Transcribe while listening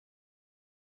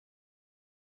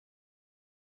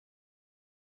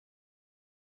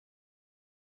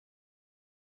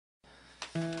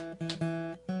Oh,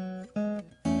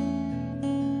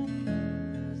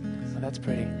 that's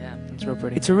pretty. Yeah. It's real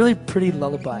pretty. It's a really pretty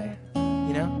lullaby,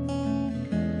 you know?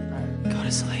 Alright, go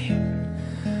to sleep.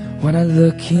 When I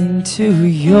look into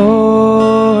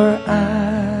your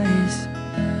eyes,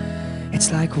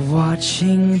 it's like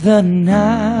watching the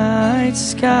night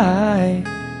sky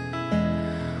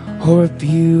or a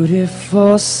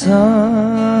beautiful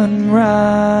sunrise.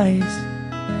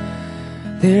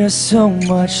 There's so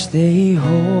much they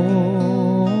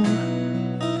hold,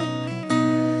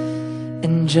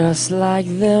 and just like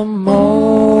them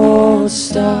old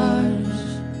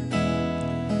stars,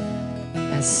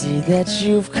 I see that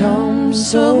you've come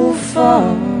so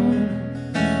far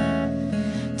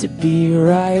to be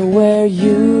right where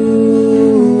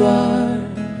you are.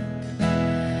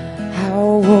 How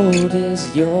old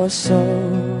is your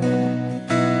soul?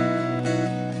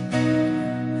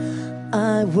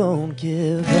 I won't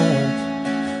give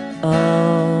up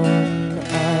on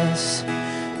us,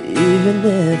 even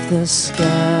if the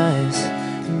skies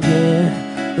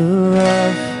get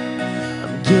rough.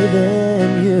 I'm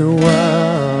giving you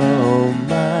all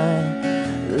my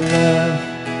love.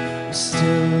 I'm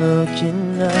still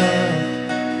looking up.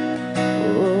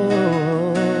 Oh,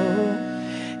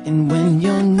 and when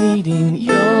you're needing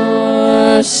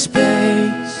your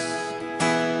space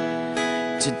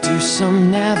to do some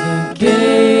navigating,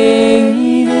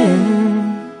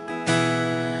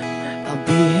 I'll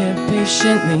be here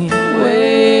patiently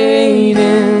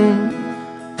waiting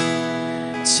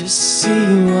to see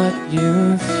what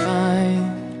you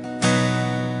find.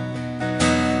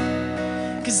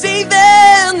 'Cause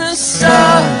even the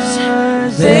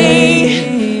stars,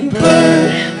 they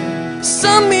burn.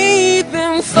 Some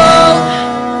even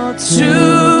fall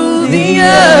to the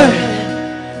earth.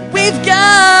 We've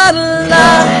got a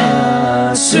lot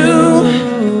to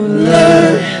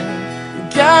learn.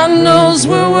 God knows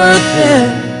we're worth it.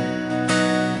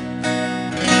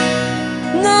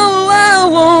 No, I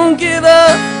won't give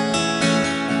up.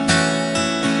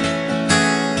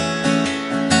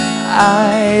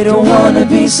 I don't wanna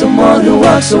be someone who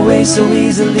walks away so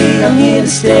easily. I'm here to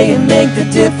stay and make the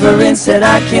difference that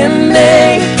I can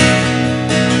make.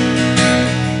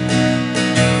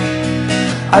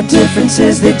 Our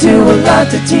differences, they do a lot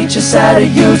to teach us how to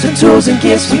use the tools and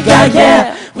gifts we got.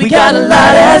 Yeah, we got a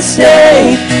lot at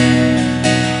stake.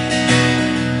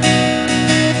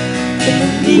 In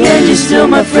the end, you're still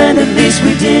my friend. At least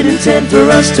we did intend for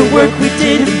us to work. We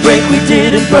didn't break, we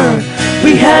didn't burn.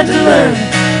 We had to learn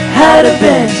how to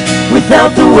bend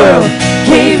without the world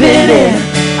caving in.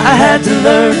 I had to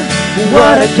learn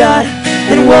what I got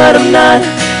and what I'm not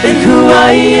and who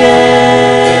I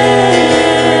am.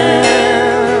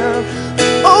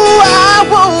 Oh, I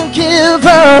won't give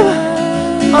up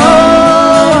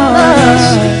on us.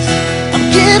 I'm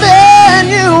giving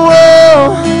you all.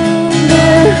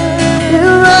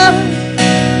 You're up.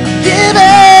 I'm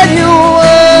giving you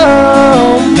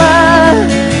all my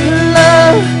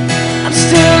love. I'm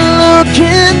still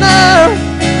looking up.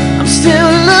 I'm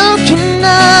still looking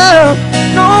up.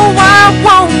 No, I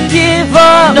won't give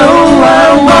up. No, I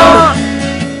won't.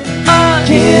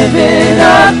 Giving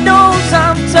up. Knows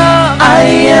I'm tough. I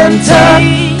am tough.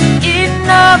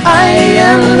 Enough. I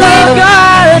am loved. We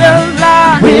got a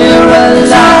lot. We're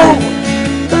alive.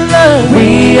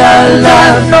 We are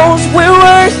loved. Knows we're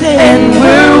worth it. And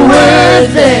we're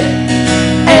worth it.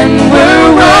 And we're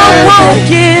worth it. I won't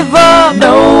give up.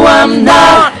 No, I'm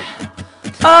not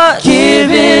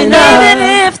giving up. Even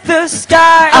if the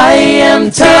sky I am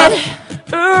tough.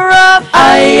 Up.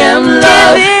 I am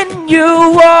loved. Giving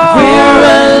you all. We're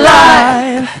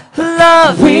alive.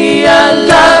 Love. We are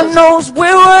loved. Knows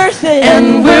we're worth it.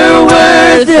 And we're worth it.